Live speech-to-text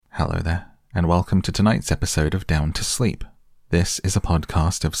Hello there, and welcome to tonight's episode of Down to Sleep. This is a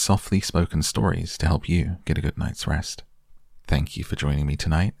podcast of softly spoken stories to help you get a good night's rest. Thank you for joining me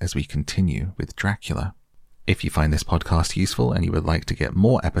tonight as we continue with Dracula. If you find this podcast useful and you would like to get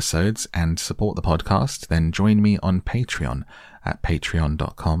more episodes and support the podcast, then join me on Patreon at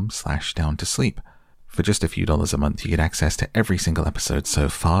patreon.com/downtosleep. For just a few dollars a month, you get access to every single episode so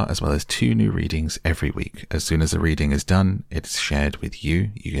far, as well as 2 new readings every week. As soon as a reading is done, it's shared with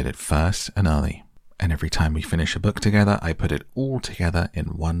you. You get it first and early. And every time we finish a book together, I put it all together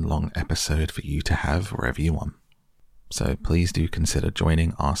in one long episode for you to have wherever you want. So please do consider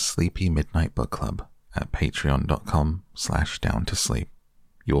joining our Sleepy Midnight Book Club at patreon.com/downtosleep.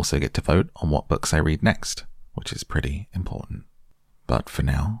 You also get to vote on what books I read next, which is pretty important. But for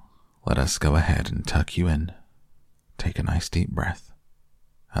now, let us go ahead and tuck you in, take a nice deep breath,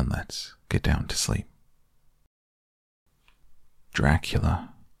 and let's get down to sleep.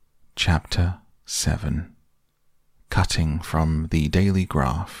 Dracula, Chapter 7. Cutting from the Daily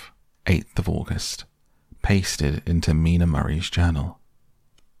Graph, 8th of August, pasted into Mina Murray's journal.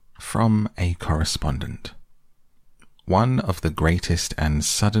 From a correspondent. One of the greatest and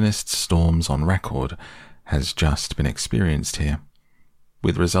suddenest storms on record has just been experienced here,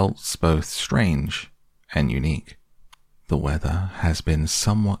 with results both strange and unique. The weather has been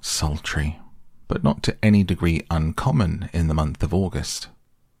somewhat sultry, but not to any degree uncommon in the month of August.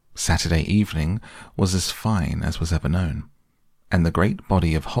 Saturday evening was as fine as was ever known, and the great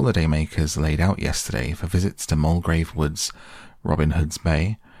body of holidaymakers laid out yesterday for visits to Mulgrave Woods, Robin Hood's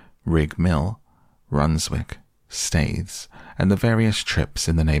Bay, Rig Mill, Runswick, Staithes, and the various trips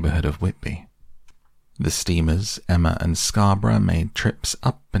in the neighbourhood of Whitby. The steamers Emma and Scarborough made trips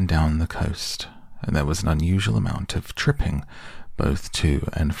up and down the coast, and there was an unusual amount of tripping both to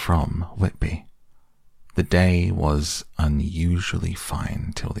and from Whitby. The day was unusually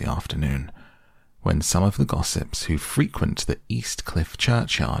fine till the afternoon, when some of the gossips who frequent the East Cliff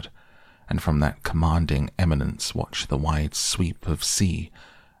churchyard and from that commanding eminence watch the wide sweep of sea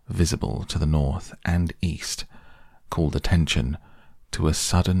visible to the north and east called attention to a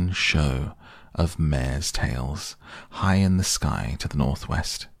sudden show of mares' tails high in the sky to the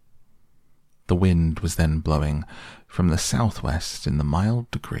northwest. The wind was then blowing from the southwest in the mild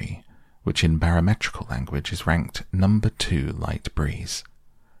degree which in barometrical language is ranked number 2 light breeze.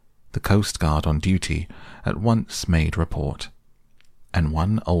 The coast guard on duty at once made report, and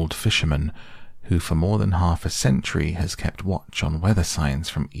one old fisherman who for more than half a century has kept watch on weather signs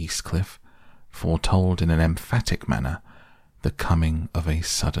from East Cliff foretold in an emphatic manner the coming of a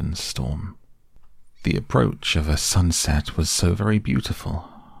sudden storm. The approach of a sunset was so very beautiful,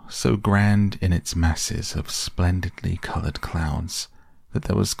 so grand in its masses of splendidly coloured clouds, that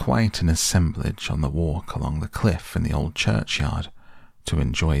there was quite an assemblage on the walk along the cliff in the old churchyard to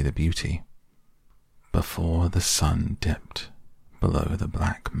enjoy the beauty. Before the sun dipped below the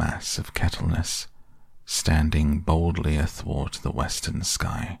black mass of Kettleness, standing boldly athwart the western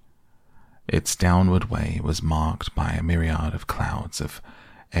sky, its downward way was marked by a myriad of clouds of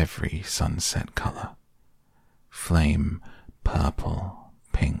every sunset colour: flame, purple,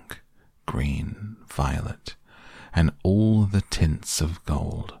 pink, green, violet, and all the tints of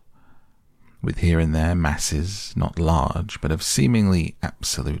gold, with here and there masses, not large, but of seemingly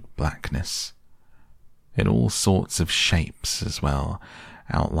absolute blackness, in all sorts of shapes as well,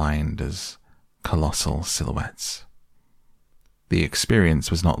 outlined as colossal silhouettes. The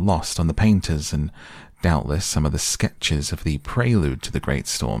experience was not lost on the painters, and doubtless some of the sketches of the prelude to the great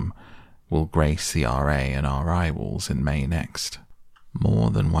storm will grace the RA and RI walls in May next.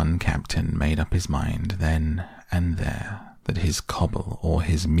 More than one captain made up his mind then and there that his cobble, or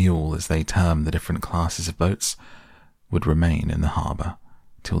his mule as they term the different classes of boats, would remain in the harbour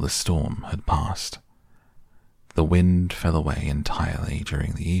till the storm had passed. The wind fell away entirely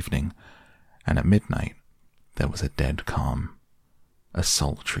during the evening, and at midnight there was a dead calm, a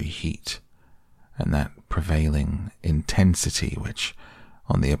sultry heat, and that prevailing intensity which,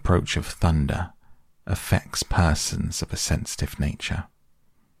 on the approach of thunder, affects persons of a sensitive nature.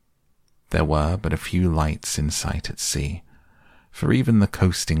 There were but a few lights in sight at sea, for even the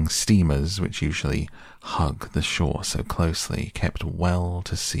coasting steamers, which usually hug the shore so closely, kept well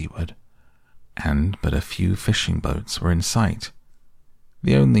to seaward, and but a few fishing boats were in sight.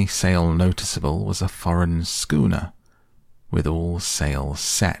 The only sail noticeable was a foreign schooner, with all sails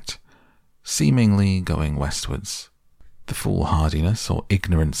set, seemingly going westwards. The foolhardiness or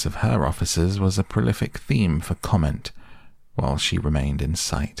ignorance of her officers was a prolific theme for comment while she remained in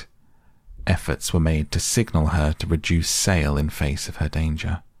sight. Efforts were made to signal her to reduce sail in face of her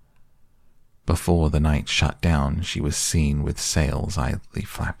danger. Before the night shut down, she was seen with sails idly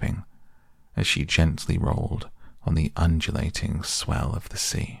flapping as she gently rolled on the undulating swell of the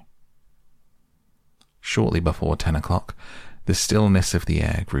sea. Shortly before 10 o'clock, the stillness of the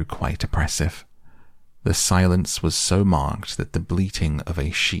air grew quite oppressive. The silence was so marked that the bleating of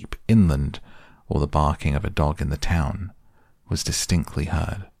a sheep inland or the barking of a dog in the town was distinctly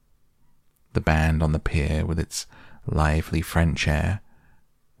heard. The band on the pier, with its lively French air,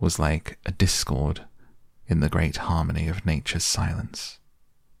 was like a discord in the great harmony of nature's silence.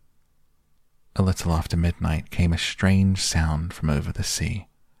 A little after midnight came a strange sound from over the sea,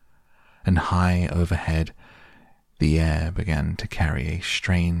 and high overhead the air began to carry a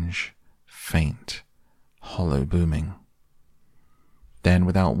strange, faint, hollow booming. Then,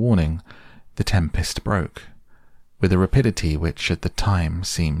 without warning, the tempest broke, with a rapidity which at the time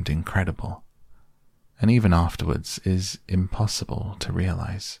seemed incredible, and even afterwards is impossible to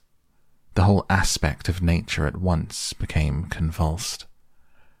realize. The whole aspect of nature at once became convulsed.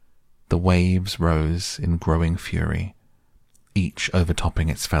 The waves rose in growing fury, each overtopping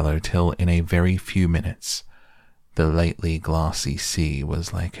its fellow, till in a very few minutes the lately glassy sea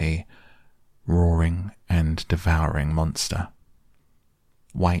was like a roaring and devouring monster.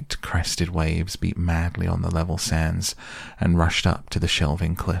 White-crested waves beat madly on the level sands and rushed up to the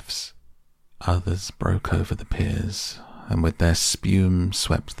shelving cliffs. Others broke over the piers, and with their spume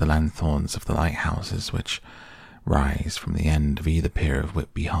swept the lanthorns of the lighthouses which rise from the end of either pier of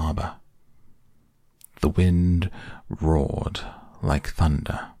Whitby Harbour. The wind roared like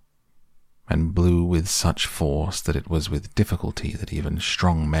thunder, and blew with such force that it was with difficulty that even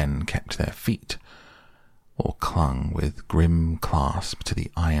strong men kept their feet, or clung with grim clasp to the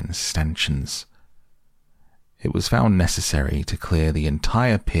iron stanchions. It was found necessary to clear the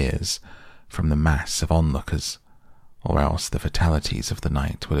entire piers from the mass of onlookers, or else the fatalities of the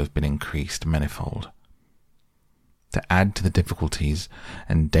night would have been increased manifold. To add to the difficulties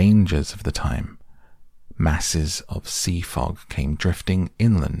and dangers of the time, masses of sea fog came drifting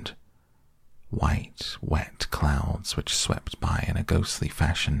inland, white, wet clouds which swept by in a ghostly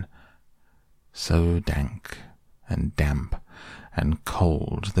fashion, so dank and damp and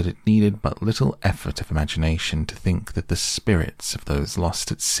cold that it needed but little effort of imagination to think that the spirits of those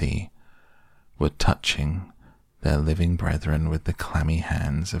lost at sea were touching their living brethren with the clammy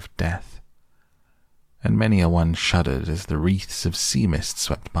hands of death, and many a one shuddered as the wreaths of sea mist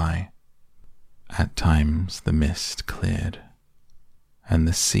swept by. At times the mist cleared, and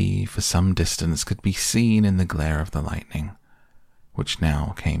the sea for some distance could be seen in the glare of the lightning, which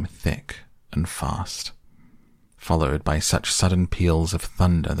now came thick and fast, followed by such sudden peals of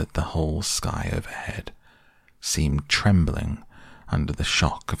thunder that the whole sky overhead seemed trembling under the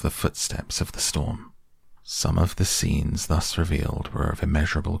shock of the footsteps of the storm. Some of the scenes thus revealed were of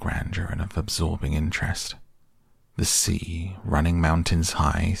immeasurable grandeur and of absorbing interest. The sea, running mountains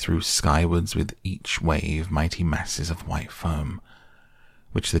high, threw skywards with each wave mighty masses of white foam,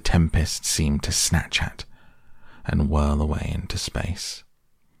 which the tempest seemed to snatch at and whirl away into space.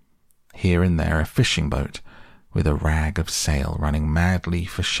 Here and there a fishing boat, with a rag of sail running madly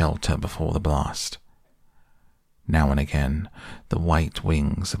for shelter before the blast. Now and again the white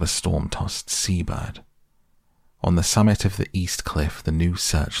wings of a storm-tossed seabird. On the summit of the east cliff the new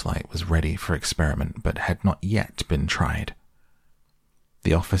searchlight was ready for experiment, but had not yet been tried.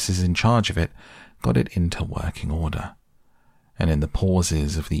 The officers in charge of it got it into working order, and in the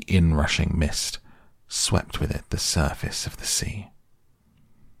pauses of the inrushing mist swept with it the surface of the sea.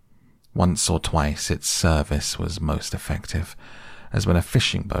 Once or twice its service was most effective, as when a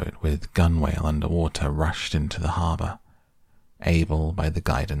fishing boat with gunwale under water rushed into the harbour, able by the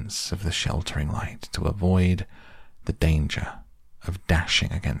guidance of the sheltering light to avoid the danger of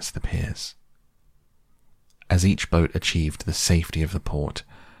dashing against the piers. As each boat achieved the safety of the port,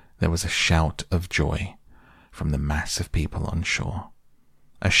 there was a shout of joy from the mass of people on shore,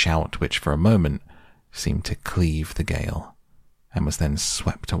 a shout which for a moment seemed to cleave the gale, and was then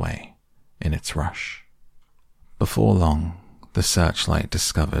swept away in its rush. Before long, the searchlight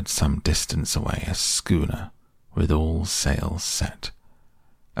discovered some distance away a schooner with all sails set,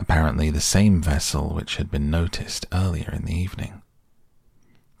 apparently the same vessel which had been noticed earlier in the evening.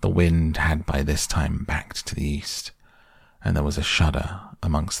 The wind had by this time backed to the east, and there was a shudder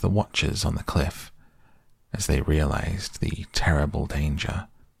amongst the watchers on the cliff as they realized the terrible danger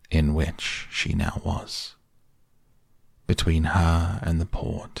in which she now was. Between her and the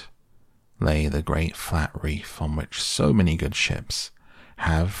port lay the great flat reef on which so many good ships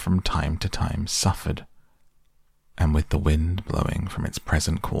have from time to time suffered, and with the wind blowing from its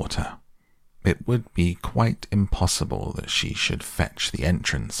present quarter, it would be quite impossible that she should fetch the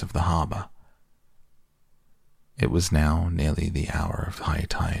entrance of the harbour It was now nearly the hour of high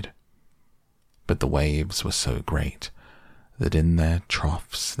tide, but the waves were so great that in their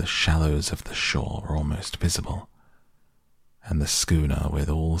troughs the shallows of the shore were almost visible, and the schooner, with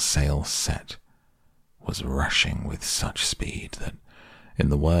all sails set, was rushing with such speed that, in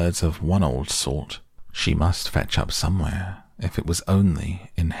the words of one old salt, she must fetch up somewhere, if it was only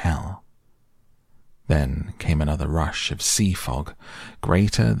in hell. Then came another rush of sea fog,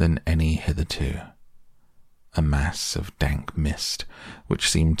 greater than any hitherto, a mass of dank mist which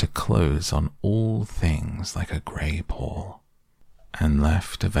seemed to close on all things like a grey pall, and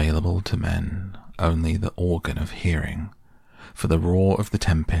left available to men only the organ of hearing, for the roar of the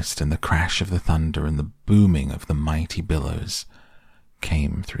tempest and the crash of the thunder and the booming of the mighty billows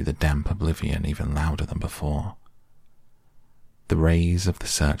came through the damp oblivion even louder than before. The rays of the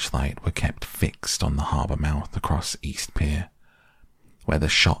searchlight were kept fixed on the harbour mouth across East Pier, where the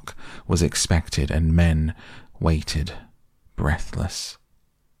shock was expected, and men waited, breathless.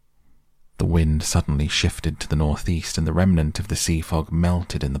 The wind suddenly shifted to the northeast, and the remnant of the sea fog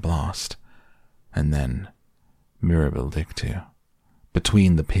melted in the blast, and then, mirabile dictu,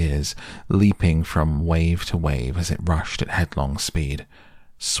 between the piers, leaping from wave to wave as it rushed at headlong speed,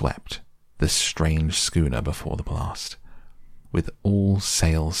 swept the strange schooner before the blast, with all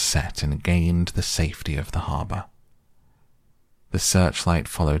sails set, and gained the safety of the harbour. The searchlight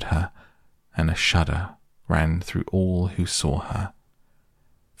followed her, and a shudder ran through all who saw her,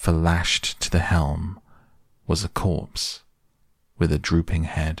 for lashed to the helm was a corpse with a drooping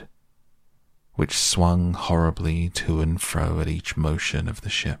head, which swung horribly to and fro at each motion of the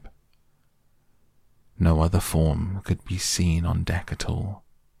ship. No other form could be seen on deck at all.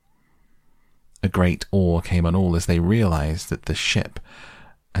 A great awe came on all as they realized that the ship,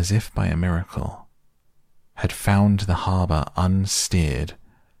 as if by a miracle, had found the harbour unsteered,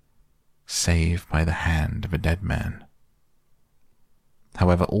 save by the hand of a dead man.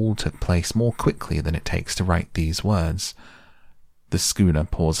 However, all took place more quickly than it takes to write these words. The schooner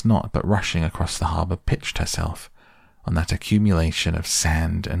paused not, but rushing across the harbour pitched herself on that accumulation of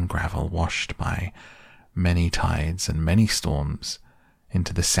sand and gravel washed by many tides and many storms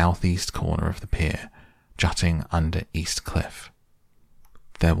into the southeast corner of the pier, jutting under East Cliff.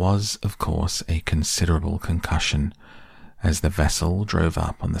 There was, of course, a considerable concussion as the vessel drove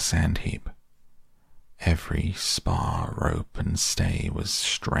up on the sand heap. Every spar, rope, and stay was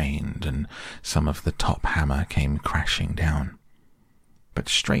strained, and some of the top hammer came crashing down. But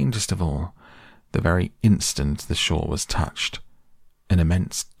strangest of all, the very instant the shore was touched, an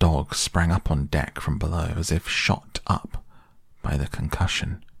immense dog sprang up on deck from below as if shot up by the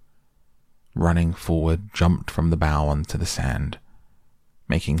concussion. Running forward, jumped from the bow onto the sand,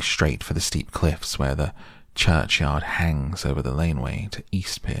 making straight for the steep cliffs where the churchyard hangs over the laneway to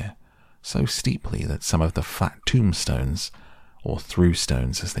East Pier, so steeply that some of the flat tombstones, or through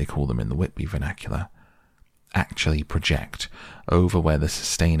stones as they call them in the Whitby vernacular, actually project over where the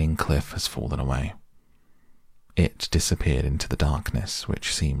sustaining cliff has fallen away. It disappeared into the darkness,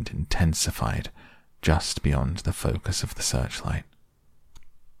 which seemed intensified just beyond the focus of the searchlight.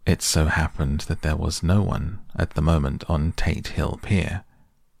 It so happened that there was no one at the moment on Tate Hill Pier,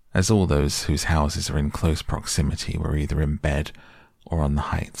 as all those whose houses are in close proximity were either in bed or on the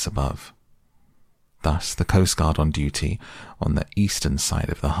heights above. Thus the Coast Guard on duty on the eastern side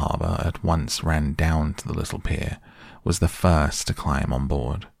of the harbour at once ran down to the little pier, was the first to climb on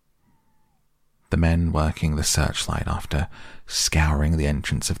board. The men working the searchlight, after scouring the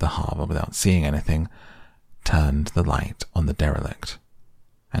entrance of the harbour without seeing anything, turned the light on the derelict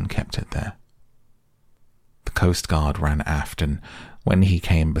and kept it there. The Coast Guard ran aft, and when he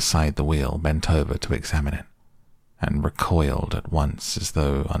came beside the wheel, bent over to examine it, and recoiled at once as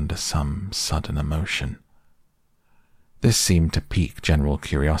though under some sudden emotion. This seemed to pique general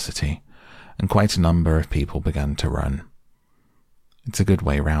curiosity, and quite a number of people began to run. It's a good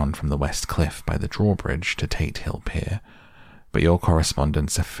way round from the West Cliff by the drawbridge to Tate Hill Pier, but your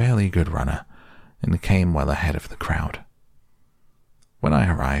correspondent's a fairly good runner, and came well ahead of the crowd. When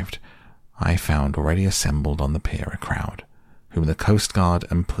I arrived, I found already assembled on the pier a crowd, whom the Coast Guard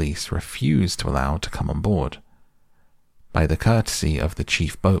and police refused to allow to come on board. By the courtesy of the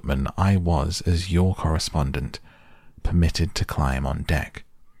chief boatman, I was, as your correspondent, permitted to climb on deck,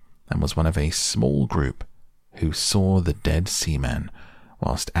 and was one of a small group who saw the dead seaman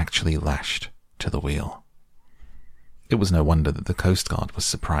whilst actually lashed to the wheel. It was no wonder that the Coast Guard was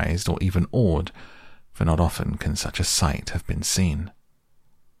surprised or even awed, for not often can such a sight have been seen.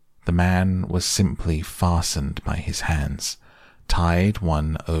 The man was simply fastened by his hands, tied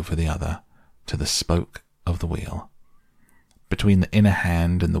one over the other, to the spoke of the wheel. Between the inner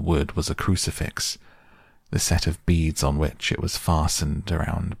hand and the wood was a crucifix, the set of beads on which it was fastened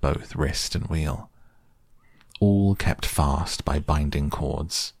around both wrist and wheel, all kept fast by binding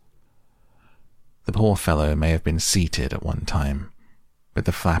cords. The poor fellow may have been seated at one time, but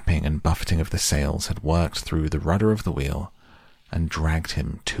the flapping and buffeting of the sails had worked through the rudder of the wheel and dragged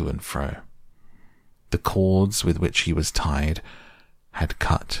him to and fro. The cords with which he was tied had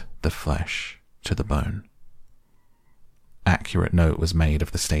cut the flesh to the bone. Accurate note was made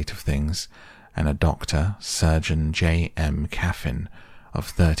of the state of things, and a doctor, Surgeon J. M. Caffin, of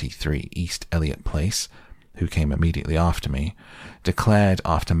 33 East Elliot Place, who came immediately after me, declared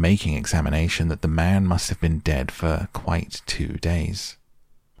after making examination that the man must have been dead for quite 2 days.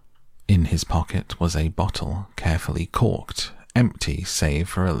 In his pocket was a bottle, carefully corked, empty save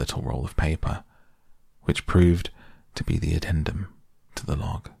for a little roll of paper, which proved to be the addendum to the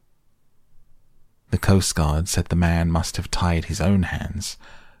log. The Coast Guard said the man must have tied his own hands,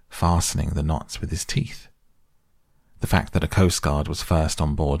 fastening the knots with his teeth. The fact that a Coast Guard was first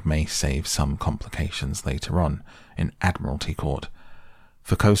on board may save some complications later on in Admiralty Court,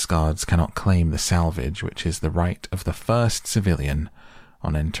 for Coast Guards cannot claim the salvage which is the right of the first civilian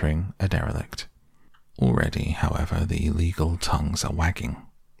on entering a derelict. Already, however, the legal tongues are wagging,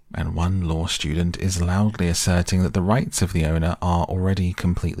 and one law student is loudly asserting that the rights of the owner are already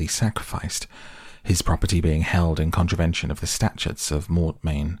completely sacrificed, his property being held in contravention of the statutes of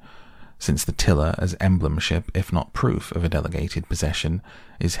Mortmain, since the tiller as emblemship, if not proof of a delegated possession,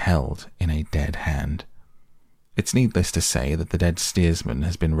 is held in a dead hand. It's needless to say that the dead steersman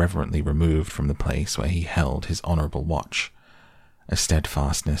has been reverently removed from the place where he held his honourable watch, a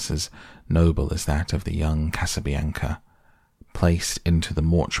steadfastness as noble as that of the young Casabianca, placed into the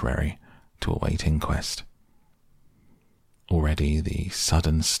mortuary to await inquest. Already the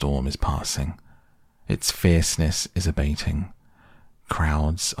sudden storm is passing. Its fierceness is abating.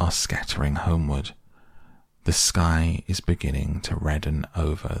 Crowds are scattering homeward. The sky is beginning to redden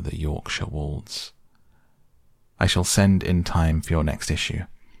over the Yorkshire wolds. I shall send in time for your next issue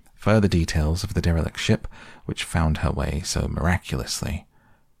further details of the derelict ship which found her way so miraculously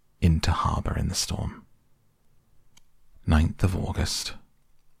into harbour in the storm. 9th of August.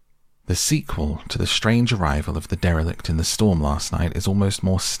 The sequel to the strange arrival of the derelict in the storm last night is almost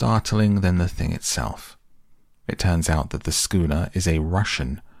more startling than the thing itself. It turns out that the schooner is a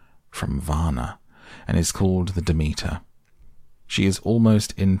Russian from Varna and is called the Demeter. She is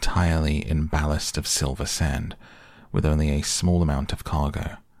almost entirely in ballast of silver sand, with only a small amount of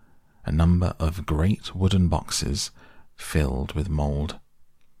cargo, a number of great wooden boxes filled with mould.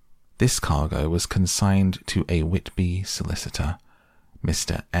 This cargo was consigned to a Whitby solicitor,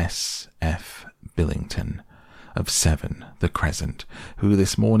 Mr. S. F. Billington, of 7 the Crescent, who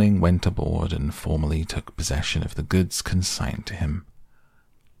this morning went aboard and formally took possession of the goods consigned to him.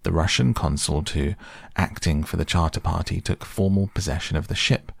 The Russian consul, too, acting for the charter party, took formal possession of the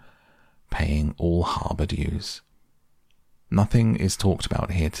ship, paying all harbour dues. Nothing is talked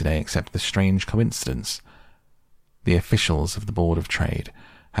about here today except the strange coincidence. The officials of the Board of Trade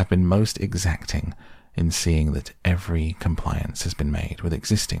have been most exacting in seeing that every compliance has been made with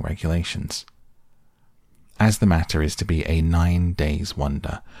existing regulations. As the matter is to be a 9 days'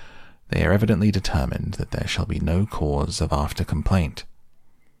 wonder, they are evidently determined that there shall be no cause of after-complaint.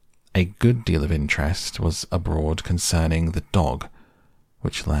 A good deal of interest was abroad concerning the dog,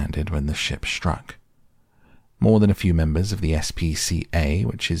 which landed when the ship struck. More than a few members of the SPCA,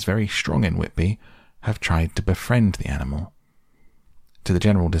 which is very strong in Whitby, have tried to befriend the animal. To the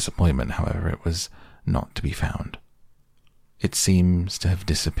general disappointment, however, it was not to be found. It seems to have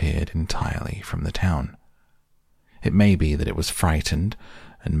disappeared entirely from the town. It may be that it was frightened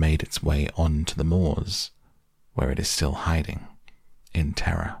and made its way on to the moors, where it is still hiding, in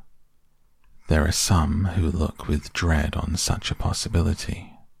terror. There are some who look with dread on such a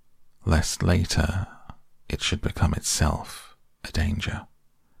possibility, lest later it should become itself a danger.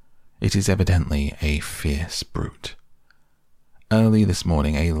 It is evidently a fierce brute. Early this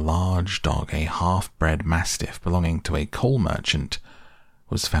morning, a large dog, a half-bred mastiff belonging to a coal merchant,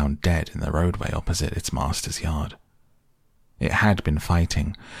 was found dead in the roadway opposite its master's yard. It had been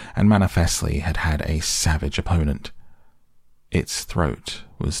fighting, and manifestly had had a savage opponent. Its throat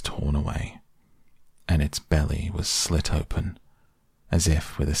was torn away, and its belly was slit open, as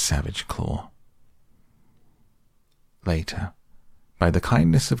if with a savage claw. Later, by the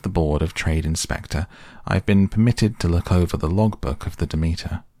kindness of the Board of Trade Inspector, I have been permitted to look over the logbook of the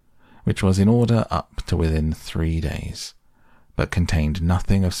Demeter, which was in order up to within 3 days, but contained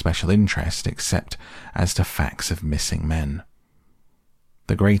nothing of special interest except as to facts of missing men.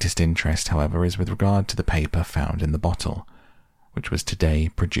 The greatest interest, however, is with regard to the paper found in the bottle, which was today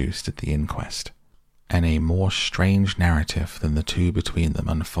produced at the inquest. and a more strange narrative than the two between them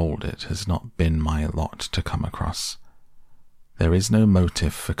unfolded has not been my lot to come across. There is no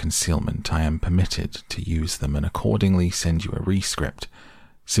motive for concealment. I am permitted to use them and accordingly send you a rescript,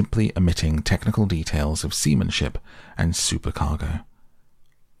 simply omitting technical details of seamanship and supercargo.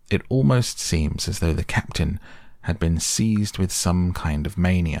 It almost seems as though the captain had been seized with some kind of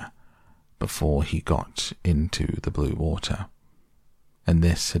mania before he got into the blue water, and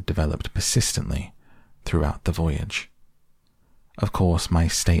this had developed persistently throughout the voyage. Of course, my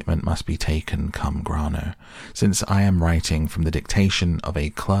statement must be taken cum grano, since I am writing from the dictation of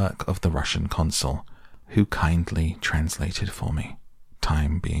a clerk of the Russian consul, who kindly translated for me,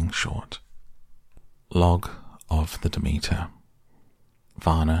 time being short. Log of the Demeter.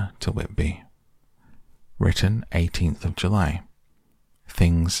 Varna to Whitby. Written 18th of July.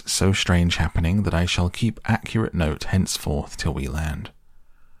 Things so strange happening that I shall keep accurate note henceforth till we land.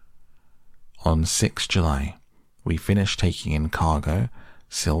 On 6 July, we finished taking in cargo,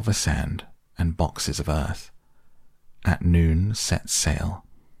 silver sand, and boxes of earth. At noon set sail.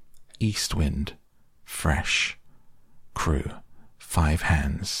 East wind, fresh. Crew, 5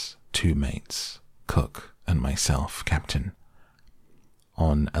 hands, 2 mates, cook and myself, captain.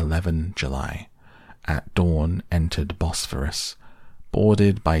 On 11 July, at dawn entered Bosphorus,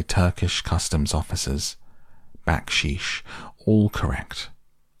 boarded by Turkish customs officers. Bakshish, all correct.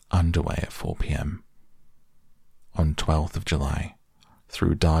 Underway at 4 p.m. On 12th of July,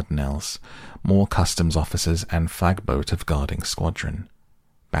 through Dardanelles, more customs officers and flagboat of guarding squadron.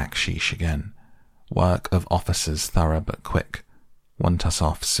 Bakshish again. Work of officers thorough but quick. Want us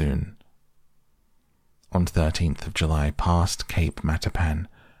off soon. On 13th of July, past Cape Matapan.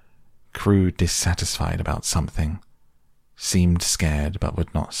 Crew dissatisfied about something. Seemed scared but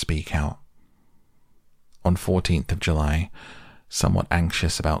would not speak out. On 14th of July, somewhat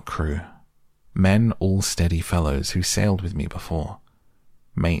anxious about crew. Men all steady fellows who sailed with me before.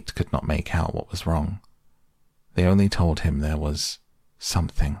 Mate could not make out what was wrong. They only told him there was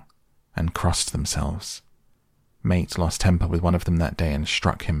something and crossed themselves. Mate lost temper with one of them that day and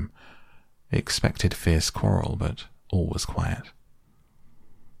struck him. Expected fierce quarrel, but all was quiet.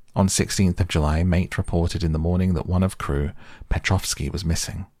 On 16th of July, mate reported in the morning that one of crew, Petrovsky, was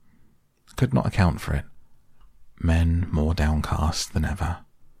missing. Could not account for it. Men more downcast than ever.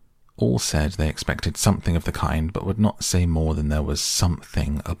 All said they expected something of the kind, but would not say more than there was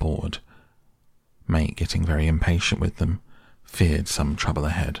something aboard. Mate getting very impatient with them, feared some trouble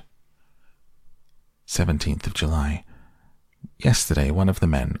ahead. 17th of July. Yesterday one of the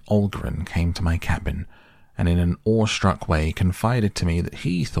men, Olgren, came to my cabin, and in an awestruck way confided to me that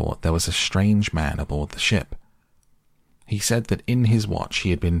he thought there was a strange man aboard the ship. He said that in his watch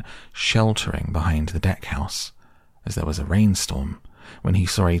he had been sheltering behind the deck-house, as there was a rainstorm, when he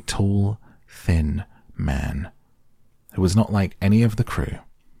saw a tall, thin man, who was not like any of the crew,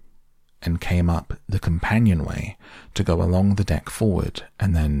 and came up the companionway to go along the deck forward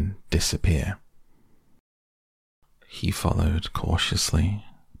and then disappear. He followed cautiously,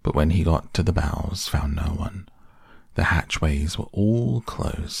 but when he got to the bows found no one. The hatchways were all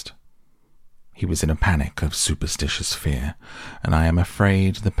closed. He was in a panic of superstitious fear, and I am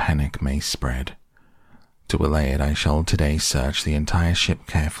afraid the panic may spread. To allay it, I shall today search the entire ship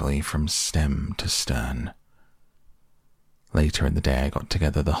carefully from stem to stern. Later in the day I got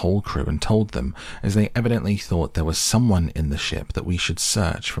together the whole crew and told them, as they evidently thought there was someone in the ship, that we should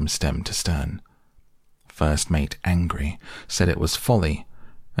search from stem to stern. First mate, angry, said it was folly,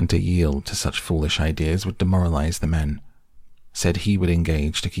 and to yield to such foolish ideas would demoralize the men. Said he would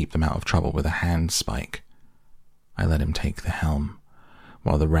engage to keep them out of trouble with a handspike. I let him take the helm,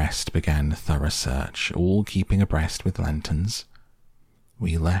 while the rest began thorough search, all keeping abreast with lanterns.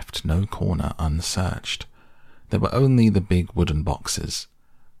 We left no corner unsearched. There were only the big wooden boxes.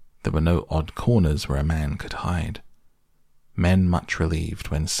 There were no odd corners where a man could hide. Men much relieved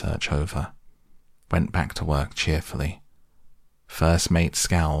when search over. Went back to work cheerfully. First mate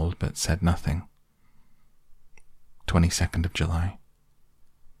scowled but said nothing. 22nd of July.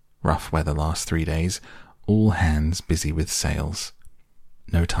 Rough weather last 3 days, all hands busy with sails.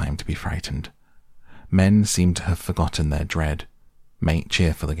 No time to be frightened. Men seem to have forgotten their dread. Mate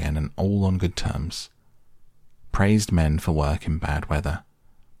cheerful again and all on good terms. Praised men for work in bad weather.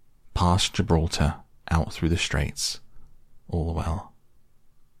 Past Gibraltar, out through the Straits. All well.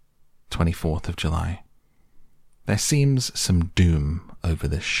 24th of July. There seems some doom over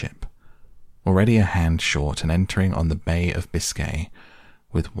this ship. Already a hand short and entering on the Bay of Biscay,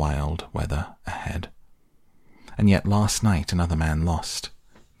 with wild weather ahead. And yet last night another man lost,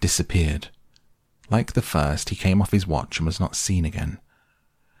 disappeared. Like the first, he came off his watch and was not seen again.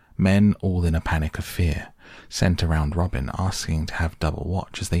 Men all in a panic of fear, sent around Robin asking to have double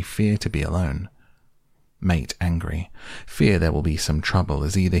watch as they fear to be alone. Mate angry, fear there will be some trouble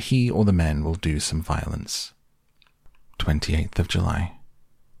as either he or the men will do some violence. 28th of July.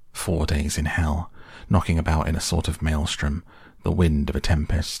 4 days in hell, knocking about in a sort of maelstrom, the wind of a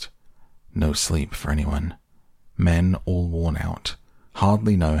tempest. No sleep for anyone. Men all worn out,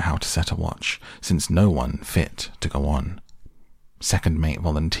 hardly know how to set a watch, since no one fit to go on. Second mate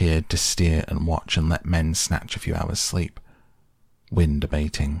volunteered to steer and watch and let men snatch a few hours' sleep. Wind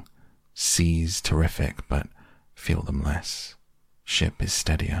abating, seas terrific, but feel them less. Ship is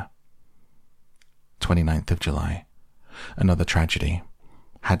steadier. 29th of July. Another tragedy.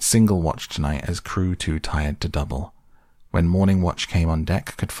 Had single watch tonight as crew too tired to double. When morning watch came on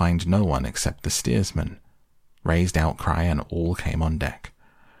deck, could find no one except the steersman. Raised outcry and all came on deck.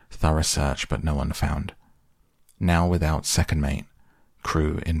 Thorough search, but no one found. Now without second mate,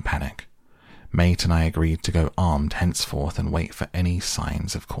 crew in panic. Mate and I agreed to go armed henceforth and wait for any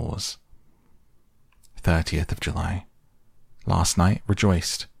signs of cause. 30th of July. Last night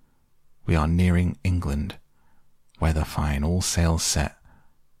rejoiced. We are nearing England. Weather fine, all sails set.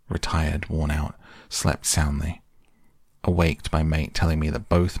 Retired, worn out, slept soundly. Awaked by mate telling me that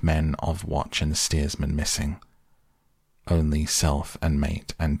both men of watch and the steersman missing. Only self and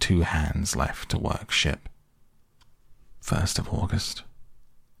mate and 2 hands left to work ship. 1st of August.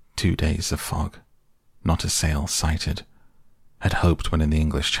 2 days of fog. Not a sail sighted. Had hoped when in the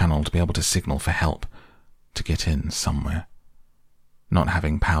English Channel to be able to signal for help, to get in somewhere. Not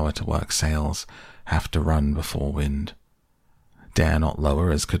having power to work sails, have to run before wind. Dare not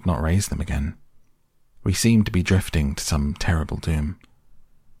lower as could not raise them again. We seemed to be drifting to some terrible doom.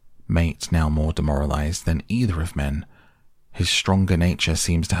 Mate now more demoralized than either of men. His stronger nature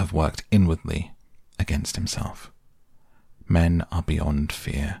seems to have worked inwardly against himself. Men are beyond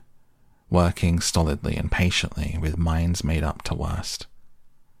fear, working stolidly and patiently with minds made up to worst.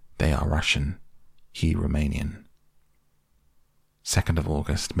 They are Russian, he Romanian. 2nd of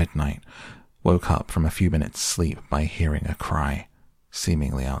August, midnight. Woke up from a few minutes' sleep by hearing a cry,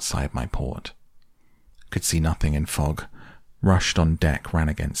 seemingly outside my port. Could see nothing in fog. Rushed on deck, ran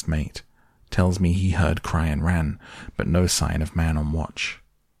against mate. Tells me he heard cry and ran, but no sign of man on watch.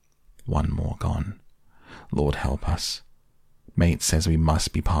 1 more gone. Lord help us. Mate says we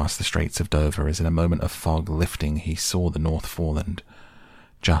must be past the Straits of Dover, as in a moment of fog lifting he saw the North Foreland,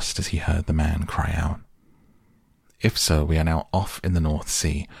 just as he heard the man cry out. If so, we are now off in the North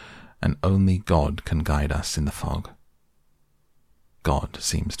Sea, and only God can guide us in the fog. God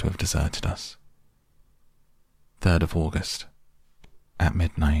seems to have deserted us. 3rd of August. At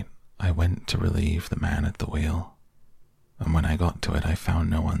midnight, I went to relieve the man at the wheel, and when I got to it, I found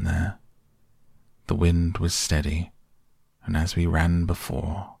no one there. The wind was steady, and as we ran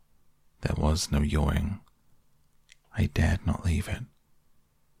before, there was no yawing. I dared not leave it,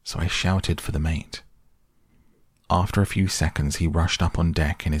 so I shouted for the mate. After a few seconds, he rushed up on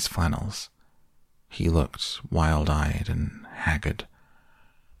deck in his flannels. He looked wild-eyed and haggard.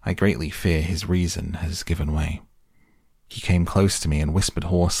 I greatly fear his reason has given way. He came close to me and whispered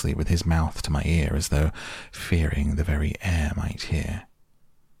hoarsely with his mouth to my ear, as though fearing the very air might hear.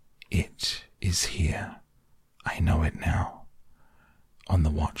 It is here. I know it now. On the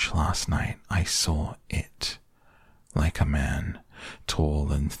watch last night, I saw it, like a man,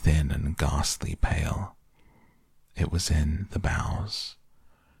 tall and thin and ghastly pale. It was in the bows,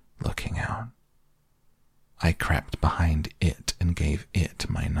 looking out. I crept behind it and gave it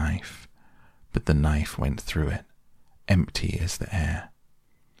my knife, but the knife went through it, empty as the air.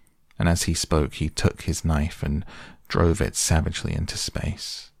 And as he spoke, he took his knife and drove it savagely into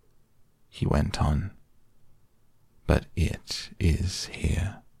space. He went on. But it is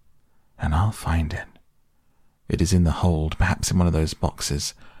here, and I'll find it. It is in the hold, perhaps in one of those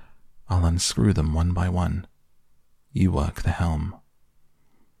boxes. I'll unscrew them one by one. You work the helm.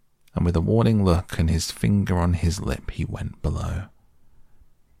 And with a warning look and his finger on his lip, he went below.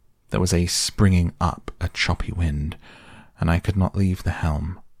 There was a springing up, a choppy wind, and I could not leave the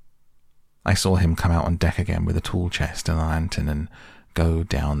helm. I saw him come out on deck again with a tool chest and a lantern and go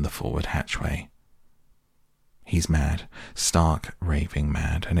down the forward hatchway. He's mad, stark, raving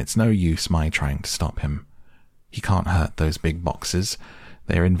mad, and it's no use my trying to stop him. He can't hurt those big boxes.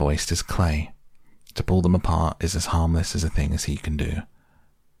 They are invoiced as clay. To pull them apart is as harmless as a thing as he can do.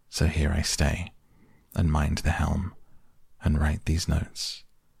 So here I stay, and mind the helm, and write these notes.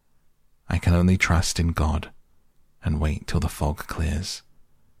 I can only trust in God, and wait till the fog clears.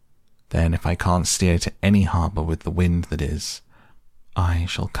 Then, if I can't steer to any harbour with the wind that is, I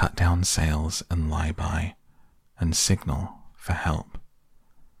shall cut down sails and lie by, and signal for help.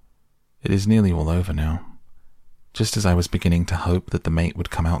 It is nearly all over now. Just as I was beginning to hope that the mate would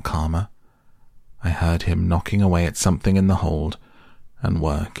come out calmer, I heard him knocking away at something in the hold, and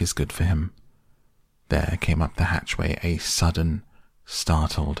work is good for him. There came up the hatchway a sudden,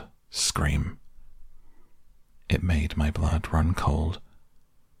 startled scream. It made my blood run cold.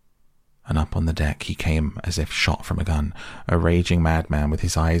 And up on the deck he came as if shot from a gun, a raging madman with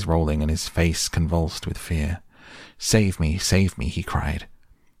his eyes rolling and his face convulsed with fear. Save me, he cried.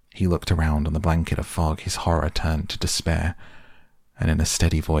 He looked around on the blanket of fog, his horror turned to despair, and in a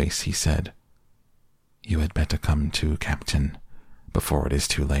steady voice he said, "You had better come to, Captain, before it is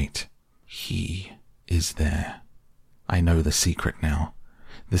too late. He is there. I know the secret now.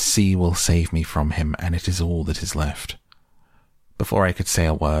 The sea will save me from him, and it is all that is left." Before I could say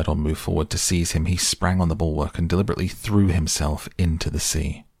a word or move forward to seize him, he sprang on the bulwark and deliberately threw himself into the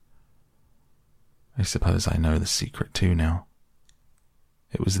sea. I suppose I know the secret too now.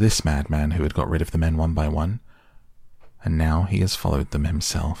 It was this madman who had got rid of the men one by one, and now he has followed them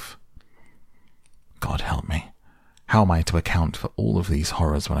himself. God help me. How am I to account for all of these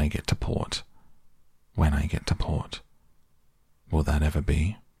horrors when I get to port? When I get to port. Will that ever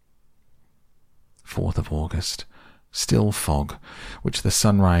be? 4th of August. Still fog, which the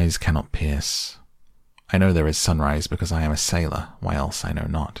sunrise cannot pierce. I know there is sunrise because I am a sailor, why else I know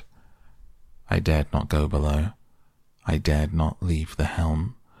not. I dared not go below. I dared not leave the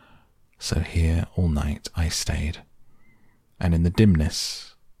helm. So here all night I stayed, and in the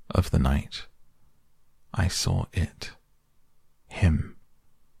dimness of the night I saw it. Him.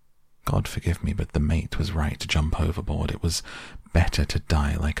 God forgive me, but the mate was right to jump overboard. It was better to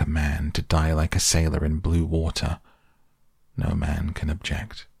die like a man, to die like a sailor in blue water. No man can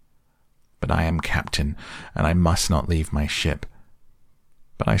object. But I am captain, and I must not leave my ship.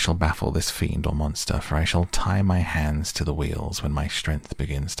 But I shall baffle this fiend or monster, for I shall tie my hands to the wheels when my strength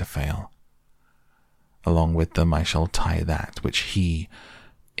begins to fail. Along with them I shall tie that which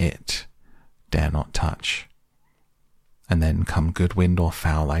it, dare not touch. And then, come good wind or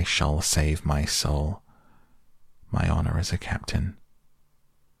foul, I shall save my soul, my honour as a captain.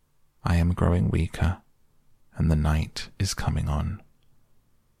 I am growing weaker, and the night is coming on.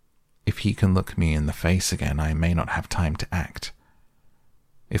 If he can look me in the face again, I may not have time to act.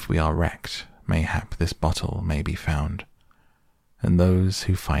 If we are wrecked, mayhap this bottle may be found, and those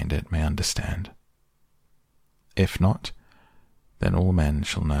who find it may understand. If not, then all men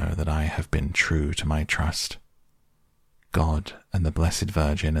shall know that I have been true to my trust. God and the Blessed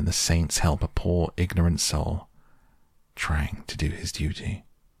Virgin and the saints help a poor ignorant soul trying to do his duty.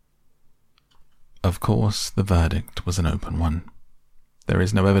 Of course, the verdict was an open one. There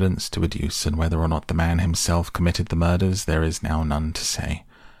is no evidence to adduce, and whether or not the man himself committed the murders, there is now none to say.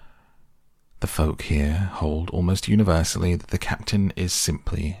 The folk here hold almost universally that the captain is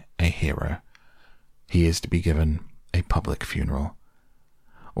simply a hero. He is to be given a public funeral.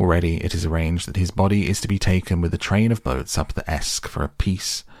 Already it is arranged that his body is to be taken with a train of boats up the Esk for a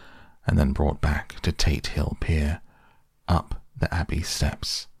peace, and then brought back to Tate Hill Pier, up the Abbey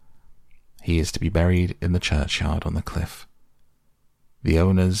steps. He is to be buried in the churchyard on the cliff. The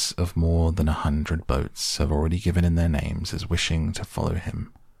owners of more than 100 boats have already given in their names as wishing to follow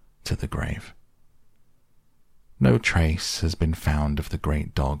him to the grave. No trace has been found of the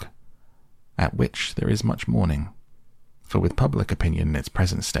great dog, at which there is much mourning, for with public opinion in its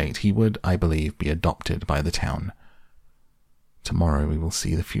present state, he would, I believe, be adopted by the town. Tomorrow we will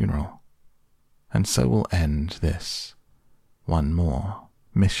see the funeral, and so will end this, one more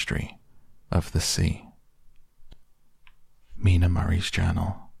mystery of the sea. Mina Murray's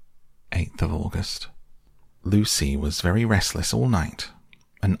Journal, 8th of August. Lucy was very restless all night,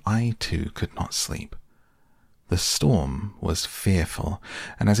 and I too could not sleep. The storm was fearful,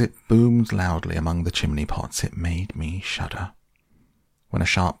 and as it boomed loudly among the chimney pots, it made me shudder. When a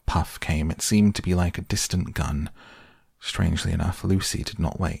sharp puff came, it seemed to be like a distant gun. Strangely enough, Lucy did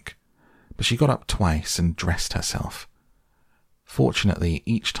not wake, but she got up twice and dressed herself. Fortunately,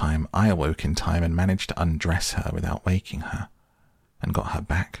 each time I awoke in time and managed to undress her without waking her, and got her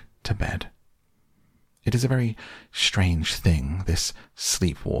back to bed. It is a very strange thing, this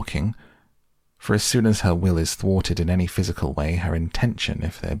sleepwalking, for as soon as her will is thwarted in any physical way, her intention,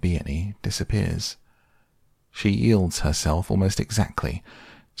 if there be any, disappears. She yields herself almost exactly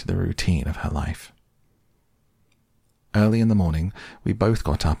to the routine of her life. Early in the morning, we both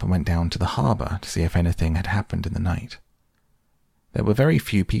got up and went down to the harbour to see if anything had happened in the night. There were very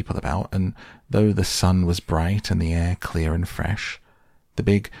few people about, and though the sun was bright and the air clear and fresh, the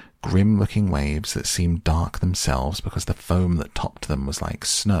big, grim-looking waves that seemed dark themselves because the foam that topped them was like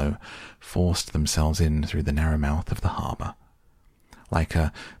snow forced themselves in through the narrow mouth of the harbour. Like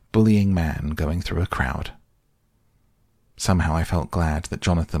a bullying man going through a crowd. Somehow I felt glad that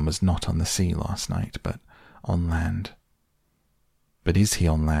Jonathan was not on the sea last night, but on land. But is he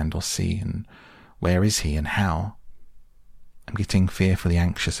on land or sea, and where is he, and how? I'm getting fearfully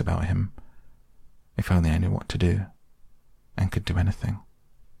anxious about him. If only I knew what to do, and could do anything.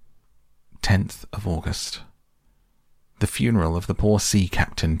 10th of August. The funeral of the poor sea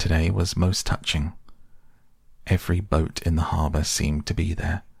captain today was most touching. Every boat in the harbour seemed to be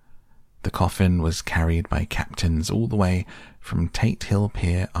there. The coffin was carried by captains all the way from Tate Hill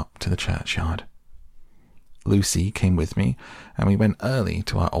Pier up to the churchyard. Lucy came with me, and we went early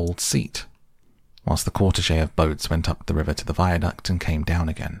to our old seat, whilst the cortege of boats went up the river to the viaduct and came down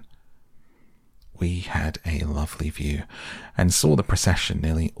again. We had a lovely view, and saw the procession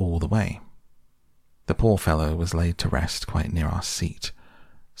nearly all the way. The poor fellow was laid to rest quite near our seat,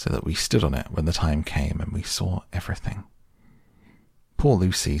 so that we stood on it when the time came and we saw everything. Poor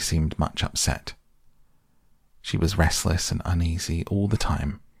Lucy seemed much upset. She was restless and uneasy all the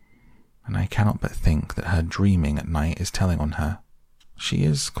time, and I cannot but think that her dreaming at night is telling on her. She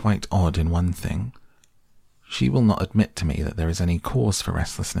is quite odd in one thing. She will not admit to me that there is any cause for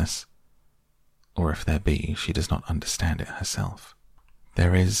restlessness, or if there be, she does not understand it herself.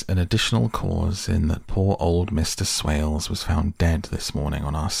 There is an additional cause in that poor old Mr. Swales was found dead this morning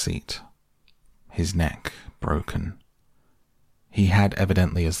on our seat, his neck broken. He had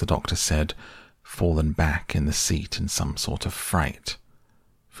evidently, as the doctor said, fallen back in the seat in some sort of fright,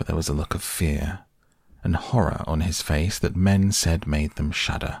 for there was a look of fear and horror on his face that men said made them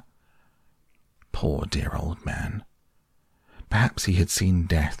shudder. Poor dear old man. Perhaps he had seen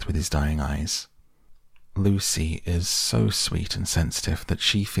death with his dying eyes. Lucy is so sweet and sensitive that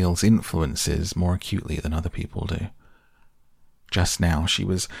she feels influences more acutely than other people do. Just now she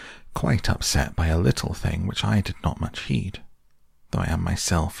was quite upset by a little thing which I did not much heed, though I am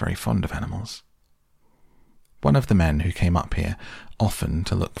myself very fond of animals. One of the men who came up here often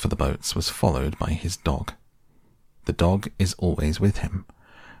to look for the boats was followed by his dog. The dog is always with him.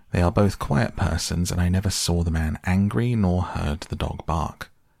 They are both quiet persons, and I never saw the man angry nor heard the dog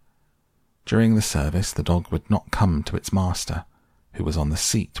bark. During the service, the dog would not come to its master, who was on the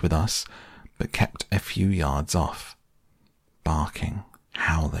seat with us, but kept a few yards off, barking,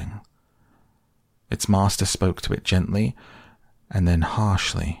 howling. Its master spoke to it gently, and then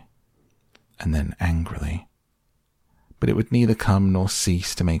harshly, and then angrily. But it would neither come nor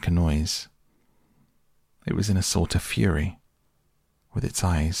cease to make a noise. It was in a sort of fury, with its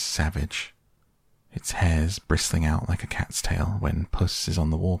eyes savage, its hairs bristling out like a cat's tail when puss is on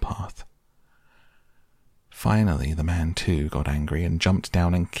the warpath. Finally, the man too got angry and jumped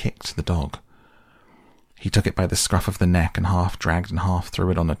down and kicked the dog. He took it by the scruff of the neck and half dragged and half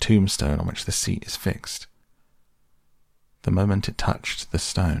threw it on a tombstone on which the seat is fixed. The moment it touched the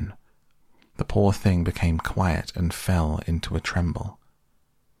stone, the poor thing became quiet and fell into a tremble.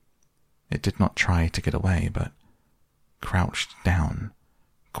 It did not try to get away, but crouched down,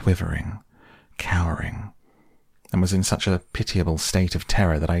 quivering, cowering, and was in such a pitiable state of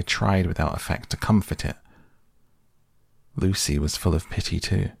terror that I tried without effect to comfort it. Lucy was full of pity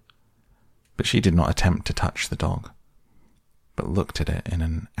too, but she did not attempt to touch the dog, but looked at it in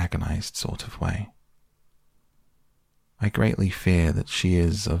an agonized sort of way. I greatly fear that she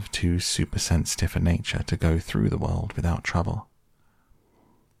is of too supersensitive a nature to go through the world without trouble.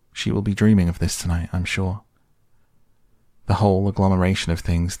 She will be dreaming of this tonight, I'm sure. The whole agglomeration of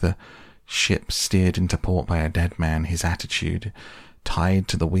things, the ship steered into port by a dead man, his attitude, tied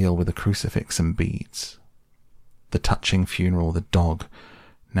to the wheel with a crucifix and beads, the touching funeral, the dog,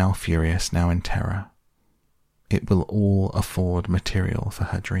 now furious, now in terror. It will all afford material for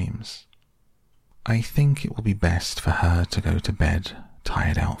her dreams. I think it will be best for her to go to bed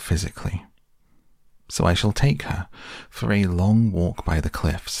tired out physically. So I shall take her for a long walk by the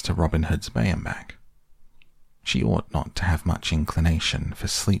cliffs to Robin Hood's Bay and back. She ought not to have much inclination for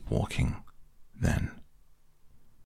sleepwalking then.